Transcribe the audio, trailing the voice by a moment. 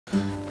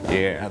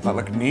Yeah, does that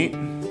look neat?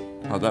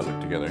 How's that look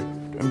together?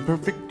 In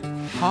perfect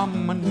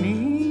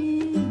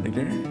harmony. Right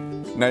there.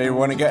 Now you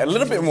want to get a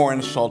little bit more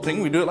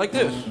insulting, we do it like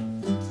this.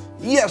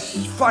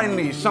 Yes,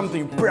 finally,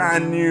 something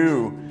brand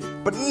new.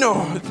 But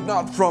no, it's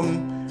not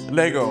from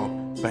Lego.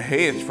 But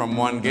hey, it's from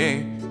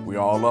Wange. We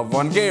all love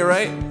Wange,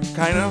 right?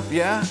 Kind of,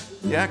 yeah?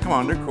 Yeah, come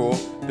on, they're cool.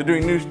 They're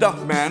doing new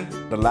stuff, man.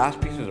 The last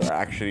pieces are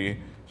actually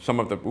some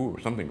of the, ooh,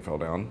 something fell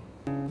down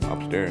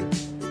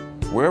upstairs.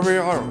 Wherever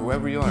you are,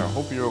 whoever you are, I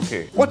hope you're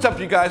okay. What's up,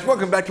 you guys?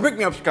 Welcome back to Pick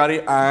Me Up,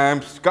 Scotty.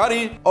 I'm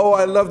Scotty. Oh,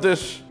 I love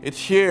this. It's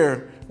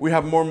here. We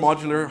have more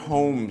modular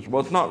homes.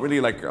 Well, it's not really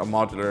like a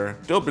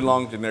modular. Still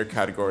belongs in their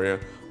category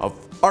of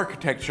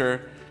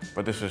architecture,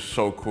 but this is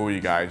so cool, you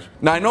guys.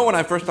 Now, I know when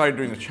I first started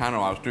doing the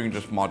channel, I was doing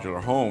just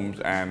modular homes,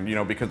 and you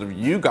know, because of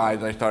you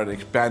guys, I started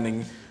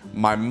expanding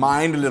my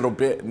mind a little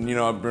bit, and you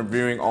know, I've been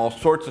reviewing all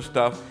sorts of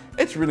stuff.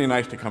 It's really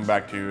nice to come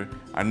back to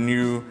a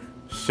new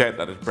set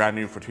that is brand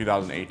new for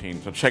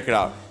 2018. So check it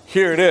out.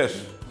 Here it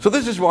is. So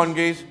this is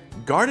Wange's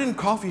Garden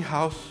Coffee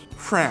House,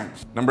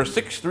 France. Number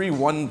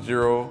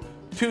 6310,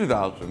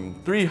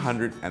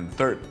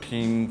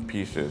 2,313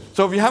 pieces.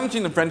 So if you haven't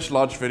seen the French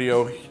Lodge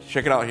video,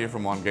 check it out here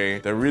from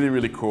Wange. They're really,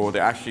 really cool. They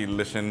actually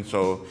listen.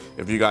 So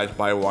if you guys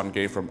buy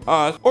Wange from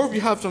us, or if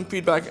you have some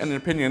feedback and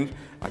opinions,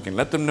 I can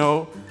let them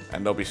know,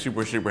 and they'll be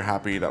super, super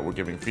happy that we're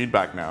giving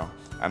feedback now.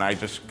 And I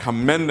just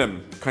commend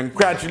them.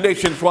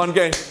 Congratulations,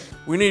 Wange.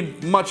 We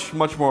need much,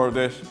 much more of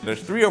this.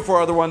 There's 3 or 4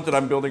 other ones that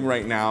I'm building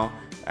right now,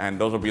 and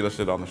those will be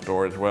listed on the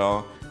store as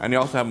well. And they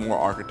also have more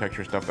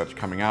architecture stuff that's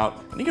coming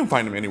out, and you can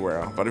find them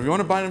anywhere. But if you want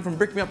to buy them from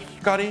Pick Me Up,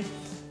 Scotty,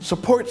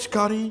 support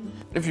Scotty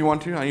if you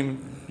want to. I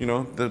mean, you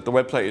know, the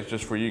website is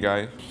just for you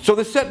guys. So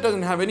the set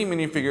doesn't have any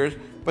minifigures,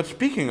 but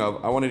speaking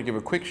of, I wanted to give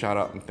a quick shout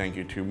out and thank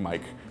you to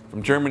Mike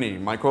from Germany.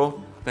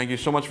 Michael, thank you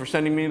so much for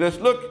sending me this.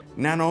 Look,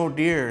 nano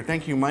deer.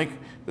 Thank you, Mike.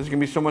 This is gonna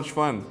be so much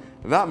fun.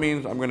 That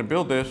means I'm gonna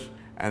build this,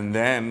 and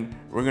then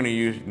we're gonna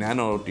use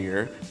nano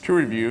deer to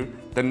review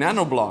the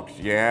nano blocks.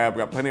 Yeah, we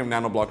got plenty of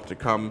nano blocks to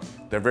come.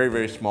 They're very,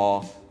 very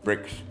small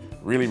bricks,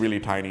 really, really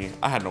tiny.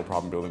 I had no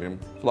problem building them.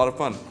 It's a lot of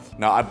fun.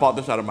 Now, I bought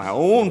this out of my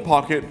own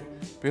pocket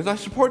because I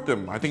support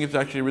them. I think it's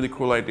actually a really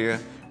cool idea,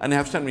 and they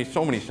have sent me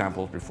so many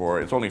samples before.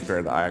 It's only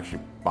fair that I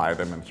actually buy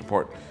them and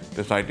support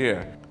this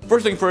idea.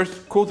 First thing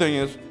first, cool thing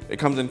is it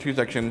comes in 2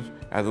 sections.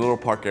 It has a little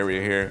park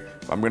area here.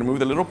 So I'm gonna move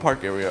the little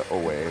park area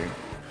away.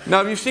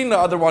 Now, if you've seen the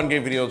other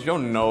Wange videos, you'll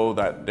know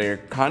that they're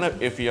kind of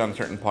iffy on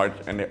certain parts,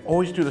 and they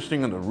always do this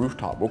thing on the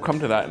rooftop. We'll come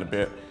to that in a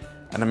bit.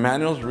 And the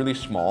manual is really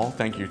small.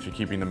 Thank you to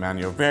keeping the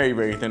manual very,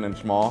 very thin and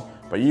small.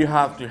 But you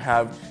have to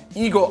have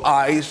eagle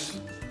eyes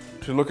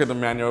to look at the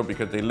manual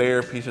because they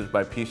layer pieces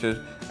by pieces,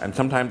 and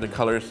sometimes the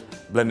colors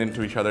blend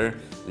into each other.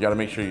 You gotta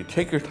make sure you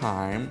take your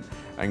time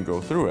and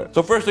go through it.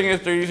 So first thing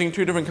is they're using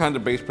 2 different kinds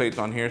of base plates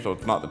on here, so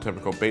it's not the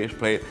typical base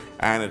plate,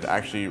 and it's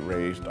actually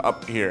raised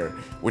up here,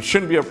 which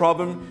shouldn't be a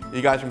problem.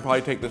 You guys can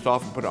probably take this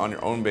off and put it on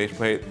your own base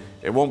plate.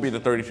 It won't be the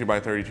 32 by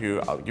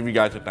 32. I'll give you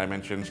guys the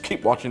dimensions.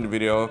 Keep watching the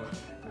video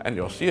and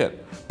you'll see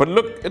it. But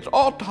look, it's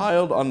all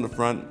tiled on the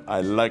front.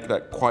 I like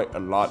that quite a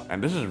lot,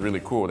 and this is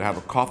really cool. They have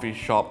a coffee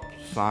shop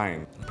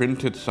sign,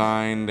 printed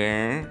sign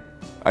there.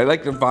 I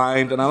like the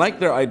vines, and I like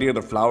their idea of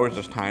the flowers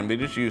this time. They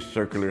just use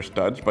circular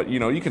studs, but you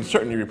know, you can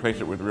certainly replace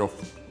it with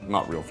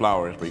not real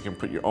flowers, but you can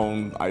put your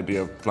own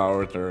idea of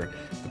flowers or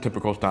the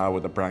typical style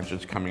with the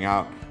branches coming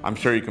out. I'm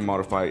sure you can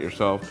modify it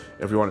yourself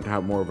if you wanted to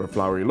have more of a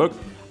flowery look.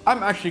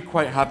 I'm actually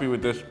quite happy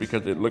with this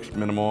because it looks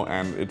minimal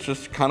and it's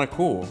just kind of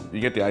cool. You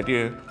get the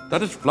idea.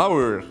 That is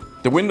flowers.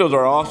 The windows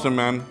are awesome,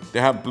 man.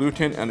 They have blue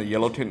tint and a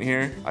yellow tint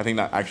here. I think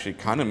that actually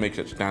kind of makes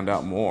it stand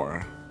out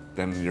more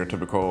than your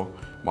typical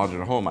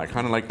modular home. I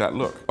kind of like that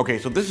look. Okay,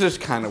 so this is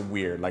kind of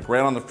weird. Like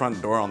right on the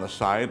front door on the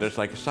side, there's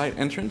like a side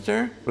entrance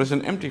there, but it's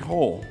an empty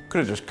hole. Could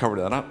have just covered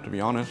that up, to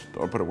be honest,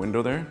 or put a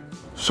window there.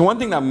 So one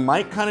thing that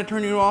might kind of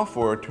turn you off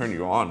or turn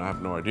you on, I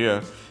have no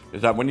idea,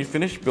 is that when you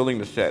finish building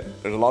the set,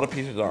 there's a lot of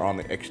pieces that are on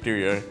the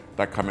exterior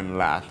that come in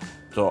last.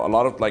 So a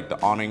lot of like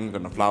the awnings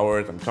and the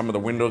flowers and some of the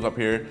windows up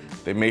here,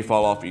 they may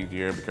fall off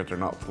easier because they're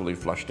not fully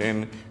flushed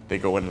in. They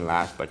go in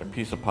last like a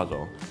piece of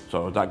puzzle.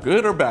 So is that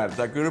good or bad? Is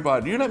that good or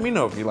bad? You let me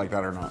know if you like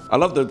that or not. I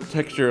love the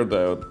texture of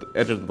the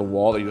edges of the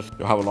wall. You'll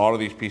have a lot of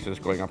these pieces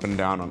going up and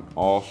down on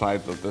all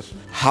sides of this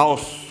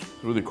house.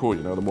 It's really cool,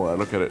 you know, the more I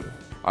look at it.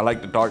 I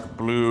like the dark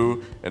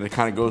blue, and it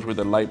kind of goes with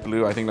the light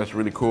blue. I think that's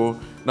really cool.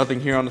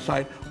 Nothing here on the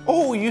side.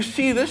 Oh, you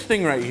see this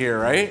thing right here,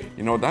 right?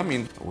 You know what that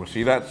means? We'll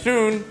see that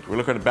soon. We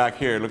look at the back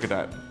here, look at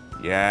that.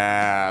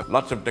 Yeah,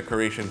 lots of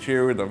decorations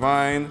here with the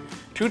vine.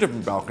 2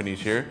 different balconies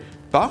here.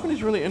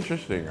 Balcony's really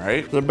interesting,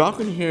 right? The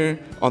balcony here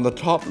on the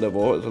top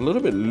level is a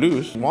little bit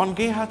loose.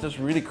 Wange has this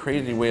really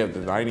crazy way of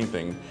designing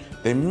things.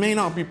 They may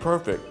not be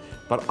perfect,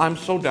 but I'm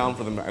so down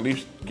for them at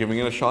least giving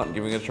it a shot and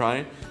giving it a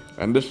try.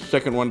 And this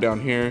second one down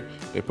here,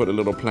 they put a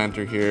little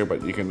planter here,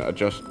 but you can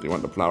adjust. You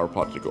want the flower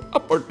pots to go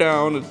up or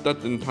down.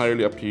 That's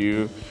entirely up to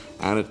you.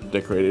 And it's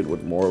decorated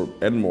with more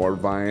and more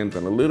vines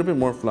and a little bit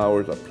more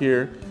flowers up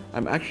here.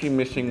 I'm actually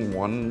missing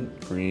one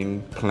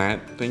green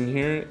plant thing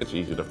here. It's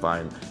easy to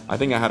find. I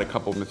think I had a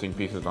couple missing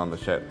pieces on the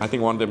set. I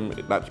think one of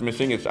them that's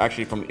missing is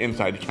actually from the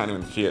inside. You can't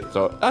even see it,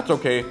 so that's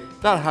okay.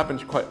 That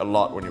happens quite a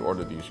lot when you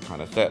order these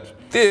kind of sets.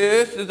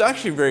 This is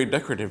actually very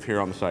decorative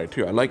here on the side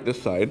too. I like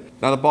this side.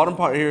 Now the bottom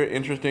part here,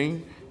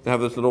 interesting. They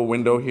have this little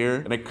window here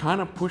and it kind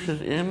of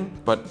pushes in,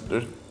 but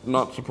there's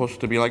not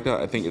supposed to be like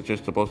that. I think it's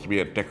just supposed to be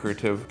a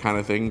decorative kind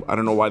of thing. I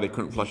don't know why they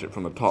couldn't flush it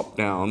from the top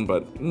down,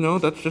 but no,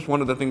 that's just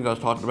one of the things I was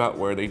talking about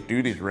where they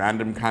do these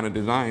random kind of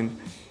designs.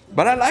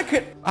 But I like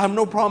it. I have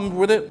no problem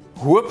with it.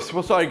 Whoops,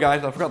 well sorry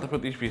guys, I forgot to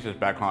put these pieces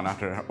back on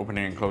after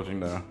opening and closing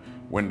the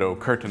window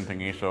curtain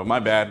thingy, so my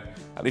bad.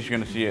 At least you're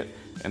gonna see it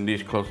in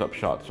these close-up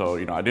shots. So,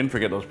 you know, I didn't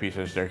forget those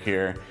pieces, they're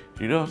here.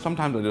 You know,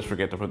 sometimes I just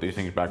forget to put these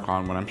things back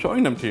on when I'm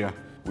showing them to you.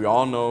 We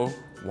all know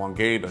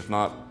Wange does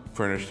not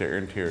furnish their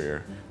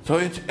interior. So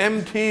it's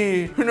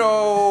empty,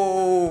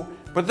 no!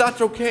 But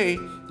that's okay.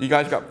 You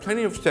guys got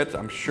plenty of sets,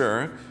 I'm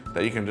sure,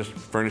 that you can just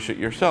furnish it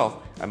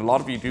yourself. And a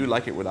lot of you do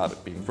like it without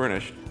it being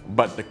furnished.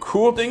 But the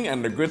cool thing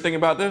and the good thing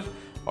about this,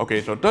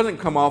 okay, so it doesn't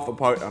come off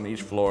apart on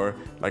each floor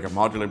like a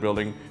modular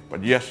building,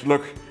 but yes,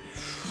 look,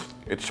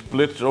 it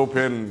splits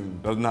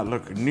open. Doesn't that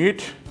look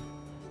neat?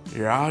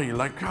 Yeah, you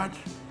like that?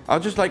 I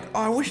was just like,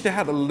 oh, I wish they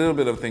had a little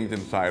bit of things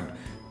inside.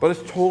 But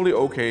it's totally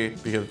okay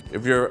because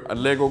if you're a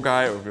Lego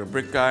guy or if you're a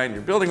brick guy and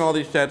you're building all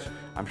these sets,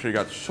 I'm sure you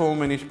got so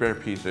many spare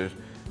pieces.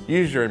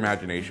 Use your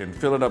imagination,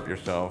 fill it up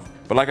yourself.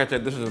 But like I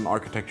said, this is an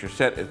architecture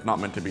set. It's not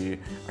meant to be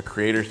a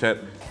creator set.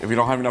 If you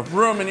don't have enough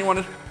room and you want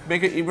to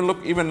make it even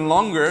look even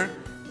longer,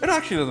 it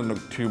actually doesn't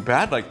look too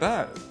bad like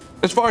that.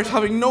 As far as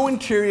having no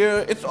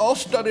interior, it's all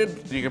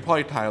studded. You can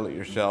probably tile it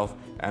yourself.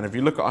 And if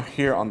you look out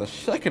here on the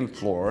second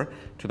floor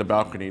to the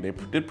balcony, they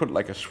did put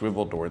like a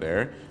swivel door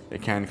there. They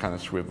can kind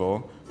of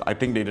swivel. I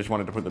think they just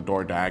wanted to put the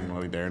door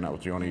diagonally there and that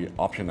was the only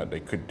option that they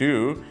could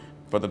do.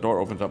 But the door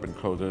opens up and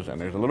closes and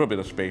there's a little bit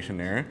of space in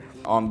there.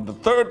 On the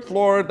third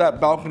floor, that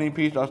balcony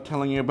piece I was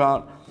telling you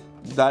about,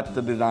 that's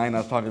the design I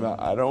was talking about.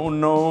 I don't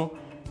know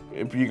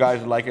if you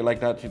guys like it like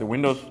that. See, the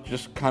windows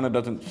just kind of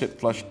doesn't sit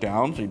flush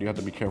down, so you do have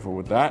to be careful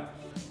with that.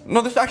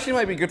 No, this actually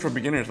might be good for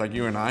beginners like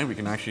you and I. We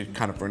can actually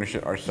kind of furnish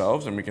it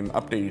ourselves and we can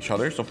update each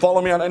other. So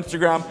follow me on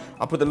Instagram.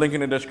 I'll put the link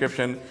in the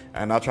description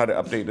and I'll try to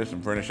update this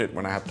and furnish it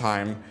when I have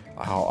time.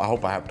 I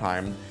hope I have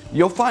time.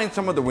 You'll find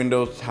some of the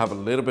windows have a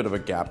little bit of a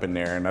gap in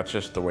there and that's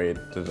just the way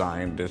it's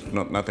designed. There's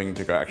nothing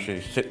to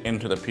actually sit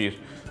into the piece.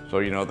 So,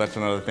 you know, that's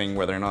another thing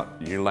whether or not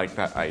you like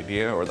that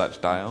idea or that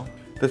style.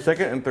 The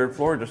second and third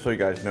floor, just so you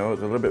guys know, is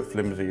a little bit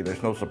flimsy.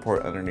 There's no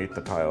support underneath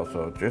the tile,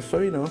 so just so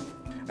you know.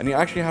 And you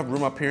actually have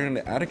room up here in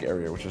the attic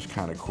area, which is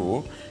kind of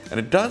cool. And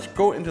it does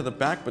go into the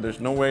back, but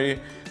there's no way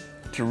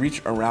to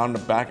reach around the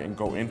back and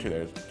go into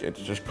there.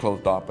 It's just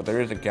closed off, but there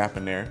is a gap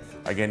in there.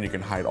 Again, you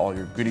can hide all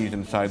your goodies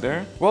inside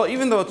there. Well,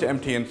 even though it's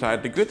empty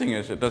inside, the good thing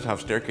is it does have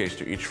staircase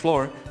to each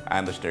floor,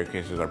 and the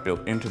staircases are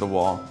built into the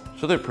wall,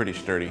 so they're pretty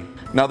sturdy.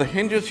 Now the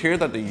hinges here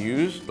that they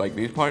use, like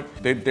these parts,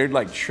 they're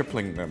like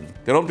tripling them.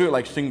 They don't do it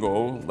like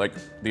single, like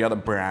the other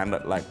brand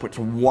that like puts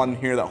one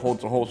here that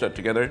holds the whole set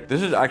together.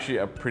 This is actually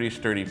a pretty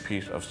sturdy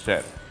piece of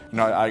set. You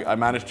know, I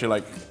managed to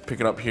like pick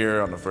it up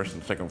here on the first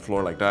and second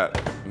floor like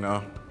that, you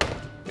know.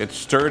 It's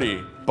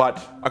sturdy,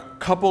 but a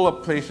couple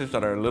of places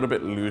that are a little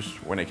bit loose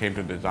when it came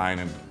to design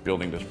and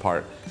building this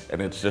part,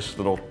 and it's this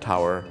little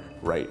tower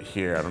right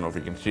here. I don't know if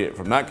you can see it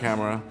from that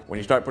camera. When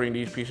you start putting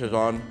these pieces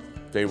on,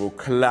 they will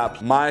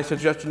collapse. My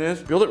suggestion is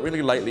build it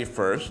really lightly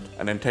first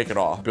and then take it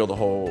off. Build a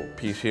whole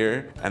piece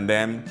here and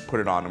then put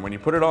it on. And when you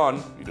put it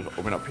on, you just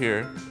open up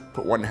here,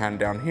 put one hand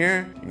down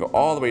here, you can go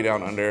all the way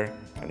down under,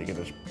 and you can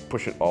just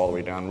push it all the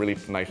way down really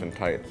nice and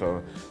tight.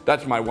 So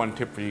that's my one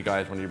tip for you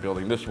guys when you're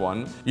building this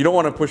one. You don't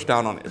want to push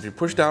down on it. If you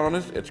push down on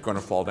this, it's going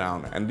to fall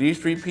down. And these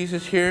three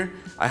pieces here,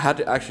 I had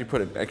to actually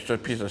put an extra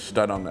piece of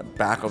stud on the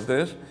back of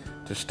this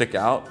to stick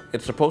out.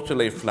 It's supposed to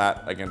lay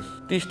flat against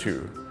these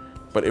two,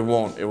 but it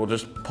won't. It will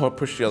just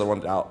push the other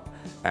ones out,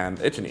 and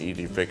it's an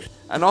easy fix.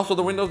 And also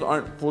the windows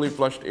aren't fully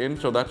flushed in,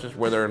 so that's just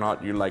whether or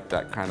not you like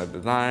that kind of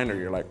design, or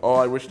you're like, oh,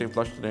 I wish they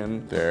flushed it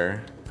in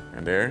there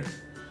and there,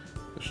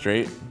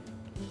 straight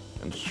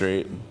and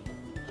straight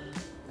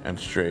and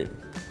straight.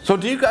 So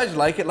do you guys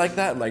like it like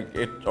that? Like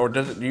it, or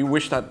do you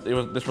wish that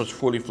this was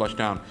fully flushed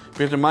down?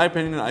 Because in my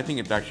opinion, I think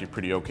it's actually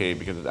pretty okay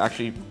because it's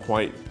actually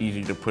quite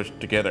easy to push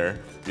together.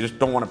 You just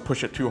don't want to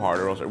push it too hard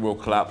or else it will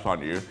collapse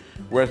on you.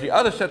 Whereas the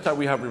other sets that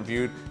we have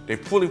reviewed, they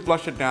fully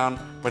flush it down,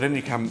 but then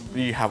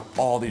you have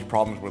all these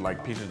problems with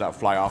like pieces that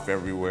fly off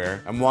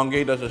everywhere. And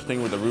Wange does this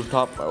thing with the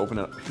rooftop. I open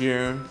it up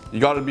here. You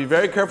gotta be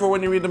very careful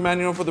when you read the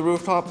manual for the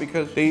rooftop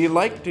because they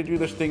like to do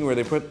this thing where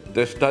they put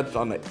the studs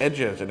on the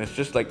edges and it's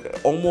just like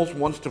almost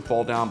wants to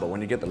fall down, but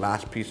when you get the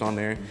last piece on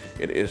there,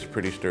 it is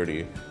pretty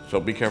sturdy. So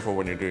be careful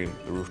when you're doing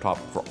the rooftop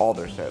for all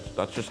their sets.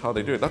 That's just how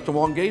they do it. That's the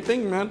Wange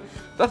thing, man.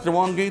 That's the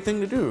Wange thing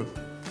to do.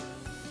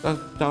 That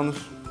sounds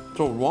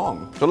so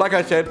wrong. So like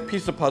I said,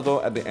 piece of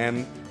puzzle at the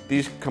end.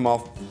 These come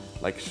off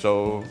like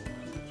so.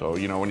 So,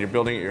 you know, when you're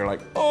building it, you're like,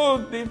 oh,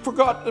 they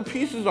forgot the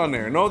pieces on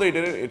there. No, they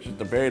didn't. It's just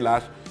the very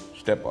last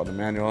step on the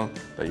manual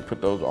that you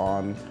put those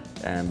on.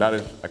 And that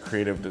is a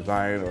creative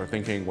design or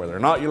thinking. Whether or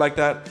not you like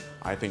that,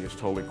 I think it's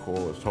totally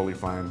cool, it's totally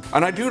fine.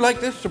 And I do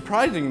like this,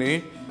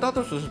 surprisingly. I thought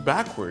this was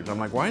backwards. I'm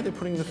like, why are they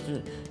putting this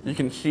in? You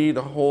can see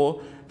the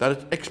hole that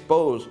is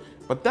exposed.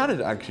 But that is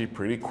actually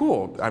pretty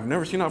cool. I've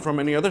never seen that from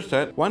any other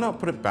set. Why not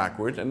put it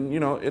backwards? And you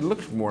know, it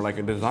looks more like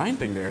a design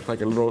thing there. It's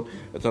like a little,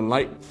 it's a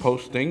light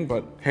post thing,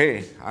 but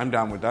hey, I'm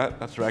down with that.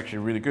 That's actually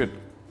really good.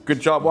 Good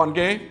job,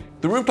 Wange.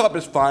 The rooftop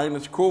is fine.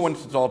 It's cool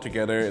once it's all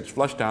together. It's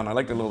flushed down. I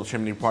like the little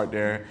chimney part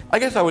there. I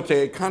guess I would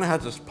say it kind of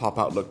has this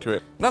pop-out look to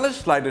it. Now let's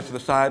slide this to the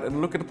side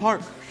and look at the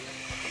park.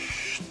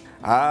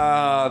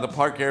 Ah, the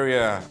park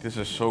area. This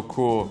is so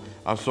cool.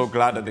 I'm so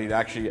glad that they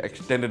actually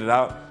extended it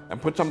out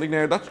and put something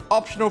there. That's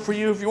optional for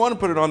you if you want to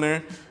put it on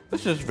there.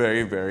 This is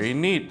very, very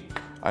neat.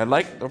 I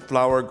like the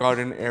flower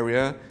garden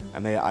area,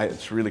 and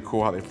it's really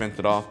cool how they fenced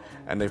it off,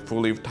 and they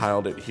fully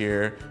tiled it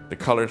here. The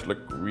colors look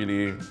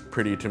really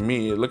pretty to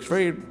me. It looks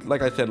very,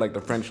 like I said, like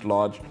the French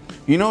Lodge.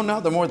 You know, now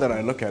the more that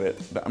I look at it,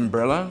 the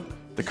umbrella,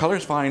 the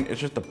color's fine,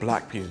 it's just the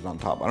black pieces on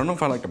top. I don't know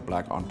if I like the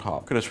black on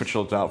top. Could have switched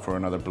those out for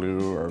another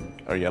blue or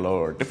a yellow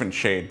or a different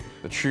shade.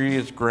 The tree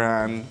is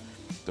grand.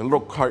 The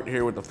little cart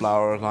here with the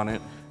flowers on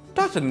it.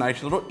 That's a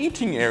nice little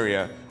eating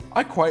area.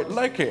 I quite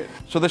like it.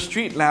 So the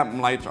street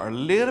lamp lights are a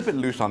little bit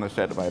loose on the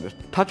set. If I just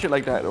touch it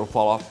like that, it'll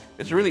fall off.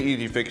 It's a really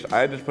easy fix.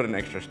 I just put an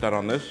extra stud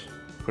on this,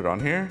 put it on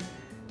here.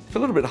 It's a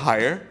little bit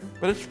higher,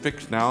 but it's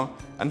fixed now.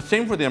 And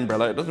same for the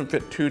umbrella. It doesn't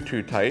fit too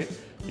tight.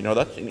 You know,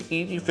 that's an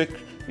easy fix.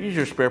 Use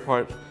your spare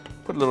parts,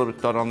 put a little bit of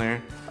stud on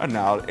there, and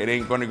now it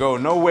ain't gonna go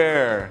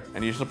nowhere.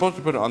 And you're supposed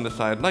to put it on the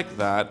side like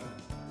that.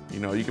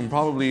 You know, you can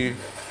probably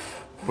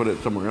put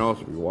it somewhere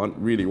else if you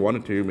really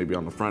wanted to, maybe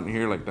on the front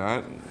here like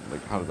that.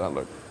 Like, how does that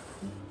look?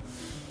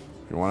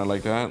 If you want it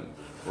like that,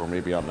 or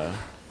maybe on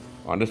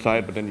the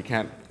side, but then you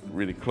can't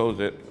really close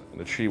it, and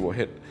the tree will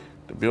hit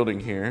the building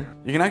here.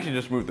 You can actually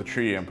just move the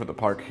tree and put the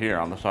park here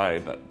on the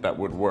side. That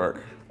would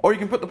work. Or you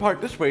can put the park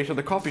this way so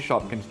the coffee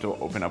shop can still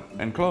open up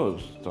and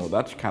close. So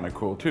that's kind of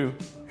cool too.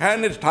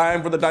 And it's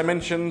time for the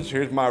dimensions.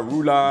 Here's my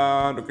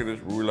ruler. Look at this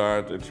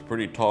ruler. It's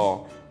pretty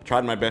tall. I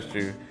tried my best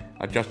to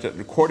adjust it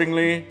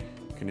accordingly.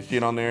 Can you see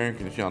it on there?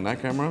 Can you see it on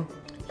that camera?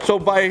 So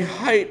by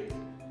height,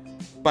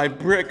 by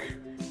brick,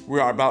 we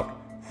are about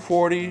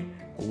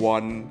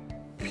 41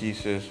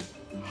 pieces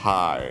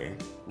high.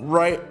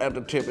 Right at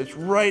the tip.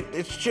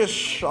 It's just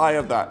shy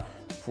of that.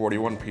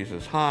 41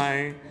 pieces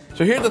high.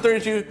 So here's the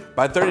 32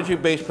 by 32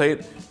 base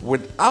plate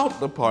without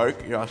the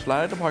park. I'll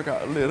slide the park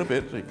out a little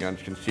bit so you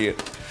guys can see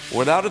it.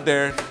 Without it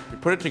there, you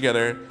put it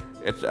together,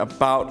 it's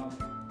about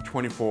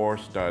 24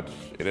 studs.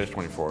 It is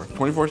 24.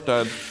 24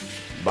 studs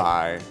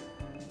by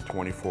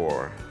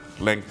 24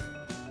 length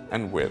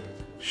and width.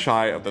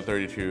 Shy of the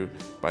 32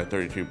 by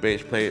 32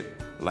 base plate.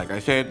 Like I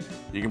said,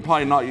 you can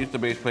probably not use the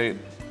base plate.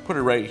 Put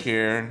it right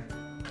here.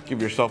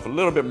 Give yourself a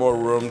little bit more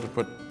room to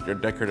put your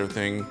decorative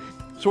thing.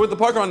 So with the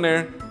park on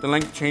there, the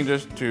length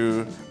changes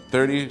to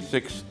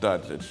 36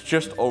 studs. It's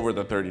just over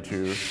the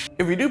 32.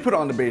 If you do put it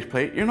on the base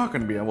plate, you're not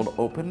gonna be able to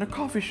open the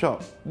coffee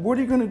shop. What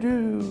are you gonna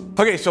do?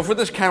 Okay, so for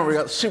this camera, we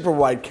got super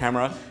wide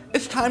camera.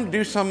 It's time to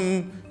do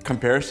some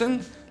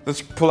comparison.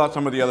 Let's pull out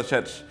some of the other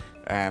sets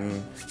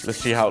and let's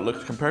see how it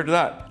looks compared to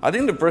that. I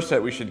think the first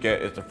set we should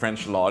get is the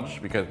French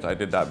Lodge because I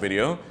did that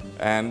video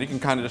and you can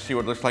kind of just see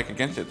what it looks like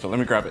against it. So let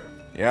me grab it.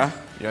 Yeah,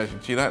 you guys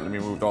can see that. Let me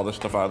move all this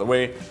stuff out of the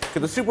way.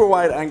 Because the super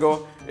wide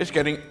angle is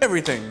getting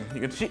everything.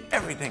 You can see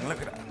everything,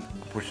 look at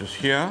that. Push this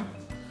here,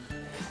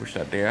 push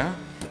that there.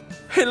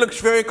 It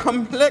looks very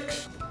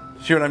complex.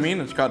 See what I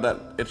mean? It's got that,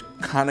 it's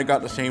kind of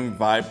got the same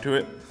vibe to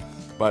it,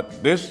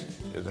 but this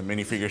is a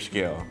minifigure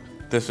scale.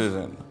 This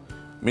isn't.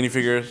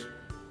 Minifigures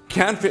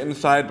can fit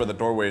inside, but the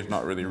doorway is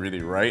not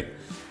really right.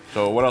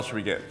 So what else should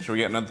we get? Should we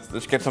get another,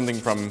 let's get something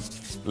from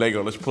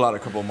Lego. Let's pull out a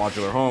couple of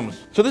modular homes.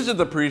 So this is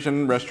the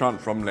Parisian restaurant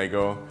from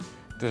Lego.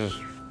 This is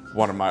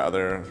one of my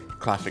other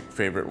classic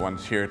favorite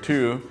ones here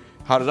too.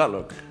 How does that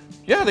look?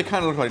 Yeah, they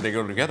kind of look like they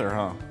go together,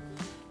 huh?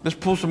 Let's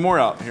pull some more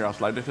out. Here, I'll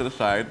slide it to the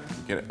side,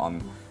 get it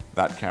on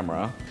that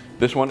camera.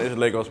 This one is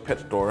Lego's pet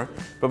store,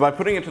 but by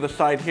putting it to the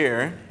side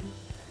here,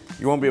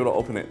 you won't be able to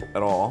open it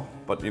at all.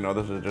 But you know,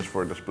 this is just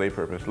for display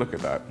purpose. Look at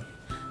that.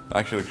 That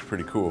actually looks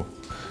pretty cool.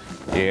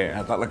 Yeah,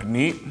 does that look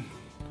neat?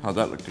 How's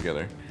that look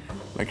together?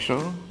 Like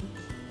so?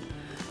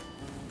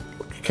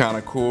 Kind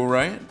of cool,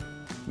 right?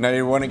 Now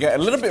you want to get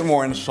a little bit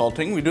more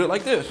insulting, we do it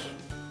like this.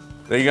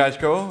 There you guys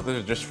go. This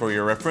is just for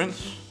your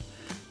reference.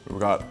 We've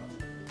got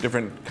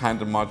different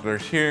kinds of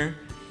modulars here.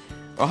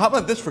 Oh, how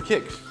about this for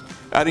kicks?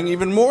 Adding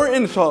even more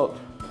insult.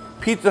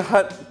 Pizza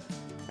Hut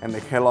and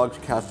the Kellogg's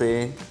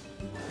Cafe.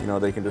 You know,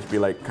 they can just be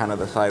like kind of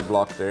the side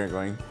block there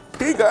going,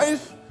 hey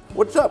guys,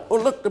 what's up? Oh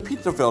look, the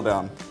pizza fell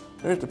down.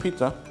 There's the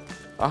pizza.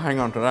 I'll hang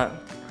on to that.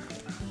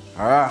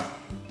 Ah.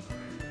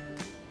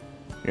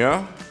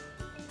 Yeah?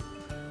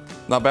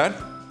 Not bad?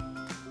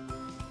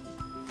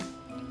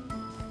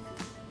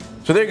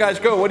 So there you guys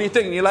go. What do you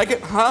think? You like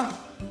it? Huh?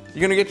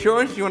 You gonna get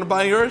yours? You wanna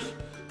buy yours?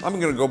 I'm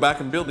gonna go back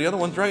and build the other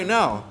ones right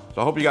now.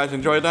 So I hope you guys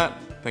enjoyed that.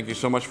 Thank you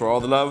so much for all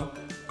the love.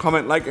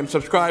 comment, like, and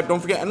subscribe. Don't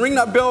forget, and ring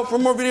that bell for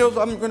more videos.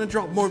 I'm gonna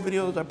drop more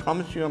videos. I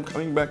promise you I'm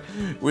coming back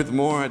with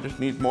more. I just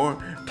need more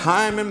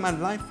time in my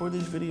life for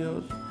these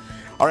videos.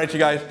 All right, you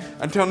guys,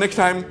 until next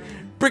time,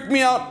 brick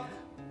me out.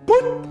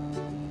 Boop.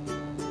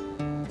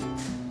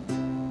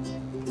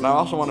 And I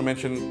also want to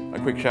mention a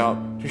quick shout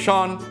to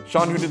Sean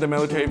who did the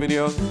military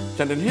video,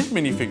 sent in his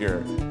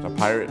minifigure. It's a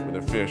pirate with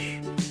a fish.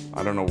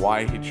 I don't know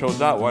why he chose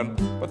that one,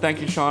 but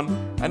thank you, Sean.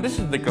 And this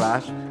is the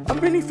glass of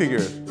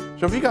minifigures.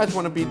 So if you guys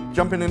want to be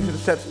jumping into the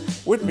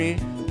sets with me,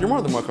 you're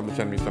more than welcome to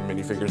send me some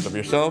minifigures of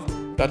yourself.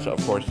 That's,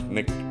 of course,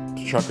 Nick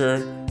the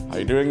Trucker. How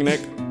you doing,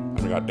 Nick?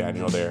 And we got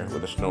Daniel there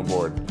with a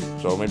snowboard.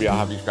 So maybe I'll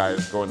have these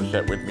guys go in the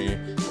set with me,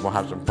 and we'll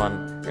have some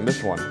fun in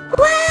this one.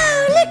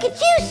 Wow, look at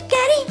you,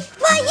 Scottie.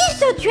 Why are you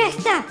so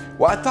dressed up?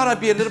 Well, I thought I'd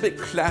be a little bit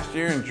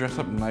classier and dress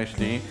up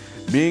nicely.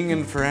 Being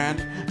in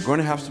France, going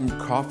to have some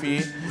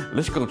coffee.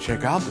 Let's go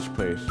check out this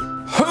place.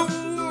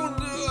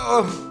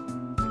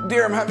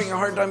 Dear, I'm having a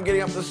hard time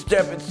getting up the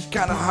step. It's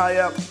kind of high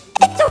up.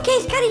 It's okay,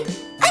 Scottie.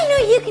 I know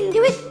you can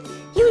do it.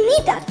 You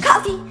need that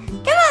coffee.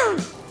 Come on.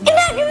 And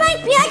that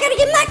reminds me, I gotta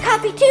get my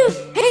coffee too.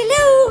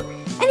 Hello?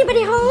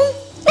 Anybody home?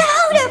 Now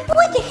hold up.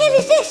 What the hell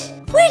is this?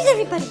 Where's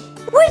everybody?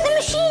 Where's the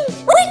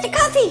machines? Where's the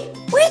coffee?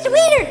 Where's the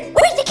waiter?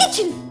 Where's the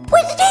kitchen?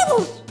 Where's the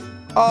tables?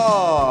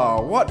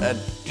 Oh, what a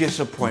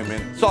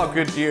disappointment. It's all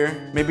good,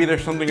 dear. Maybe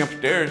there's something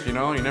upstairs, you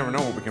know? You never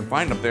know what we can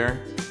find up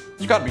there.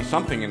 There's gotta be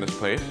something in this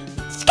place.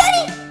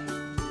 Scottie!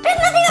 There's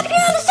nothing up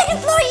here on the second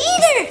floor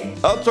either!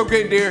 Oh, it's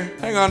okay, dear.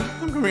 Hang on.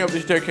 I'm coming up the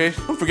staircase.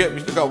 Don't forget, we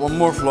still got one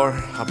more floor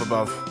up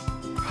above.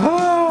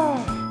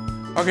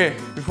 Okay,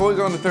 before we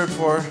go on the third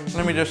floor,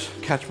 let me just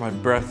catch my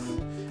breath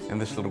in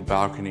this little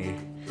balcony.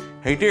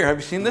 Hey, dear, have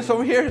you seen this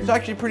over here? It's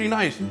actually pretty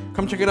nice.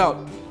 Come check it out.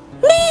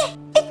 Meh!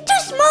 It's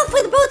too small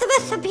for the both of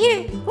us up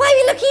here. Why are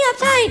we looking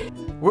outside?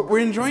 We're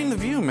enjoying the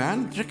view,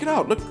 man. Check it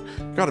out. Look,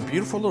 got a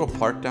beautiful little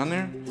park down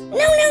there.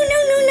 No.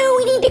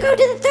 We need to go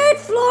to the third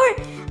floor.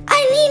 I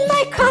need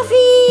my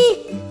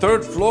coffee.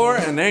 Third floor,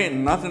 and there ain't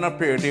nothing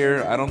up here,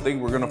 dear. I don't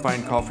think we're gonna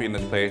find coffee in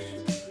this place.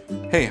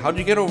 Hey, how'd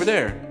you get over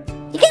there?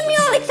 You get me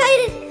all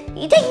excited.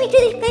 You take me to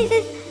these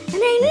places,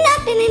 and there ain't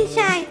nothing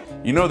inside.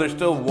 You know, there's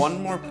still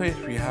one more place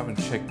we haven't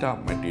checked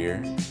out, my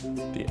dear.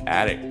 The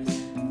attic.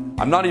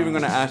 I'm not even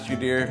gonna ask you,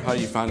 dear, how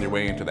you found your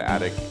way into the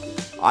attic.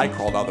 I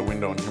crawled out the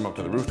window and came up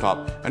to the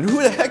rooftop. And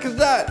who the heck is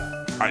that?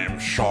 I am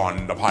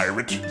Sean the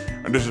pirate,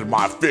 and this is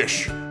my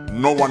fish.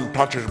 No one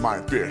touches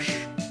my fish.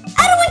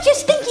 I don't want your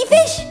stinky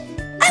fish.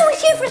 I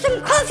was here for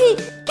some coffee.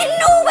 Can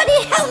nobody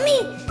help me?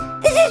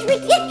 This is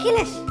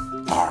ridiculous.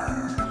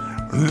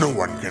 No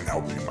one can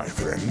help you, my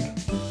friend.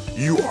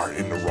 You are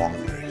in the wrong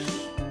place.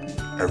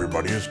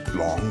 Everybody is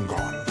long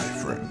gone, my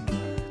friend.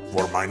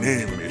 For my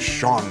name is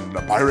Sean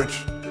the pirate.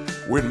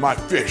 With my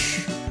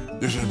fish,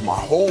 this is my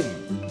home.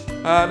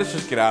 Let's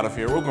just get out of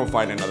here. We'll go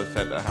find another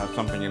set that has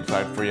something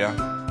inside for you.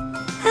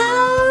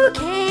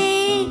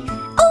 Okay.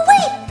 Oh,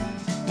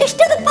 wait. There's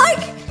still the park.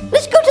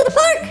 Let's go to the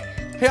park.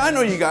 Hey, I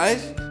know you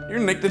guys. You're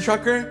Nick the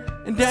Trucker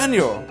and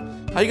Daniel.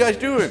 How you guys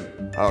doing?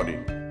 Howdy.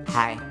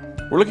 Hi.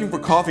 We're looking for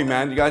coffee,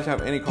 man. Do you guys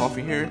have any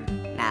coffee here?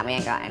 Nah, we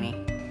ain't got any.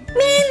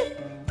 Man,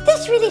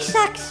 this really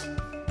sucks.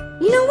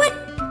 You know what?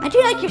 I do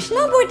like your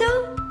snowboard,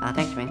 though. Oh,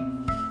 thanks,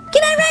 man.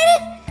 Can I ride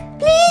it?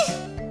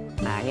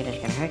 Please? Nah, you're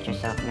just gonna hurt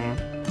yourself, man.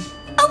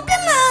 Oh,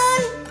 come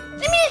on.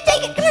 Let me just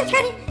take it. Come on,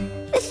 Scottie.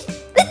 Let's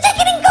take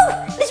it and go.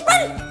 Let's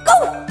run. Go.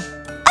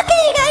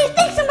 Okay, guys.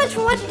 Thanks so much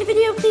for watching the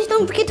video. Please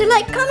don't forget to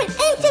like, comment,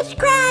 and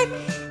subscribe.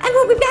 And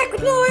we'll be back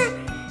with more.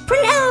 For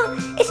now,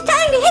 it's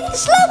time to hit the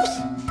slopes.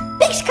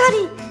 Big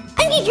Scottie,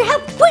 I need your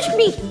help to push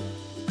me.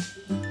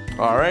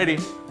 Alrighty.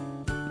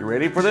 You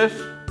ready for this?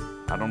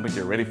 I don't think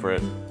you're ready for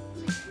it.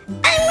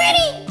 I'm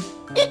ready.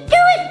 Just do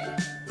it.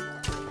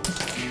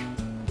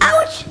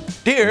 Ouch.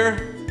 Dear,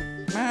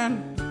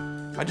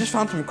 man, I just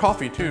found some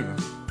coffee too.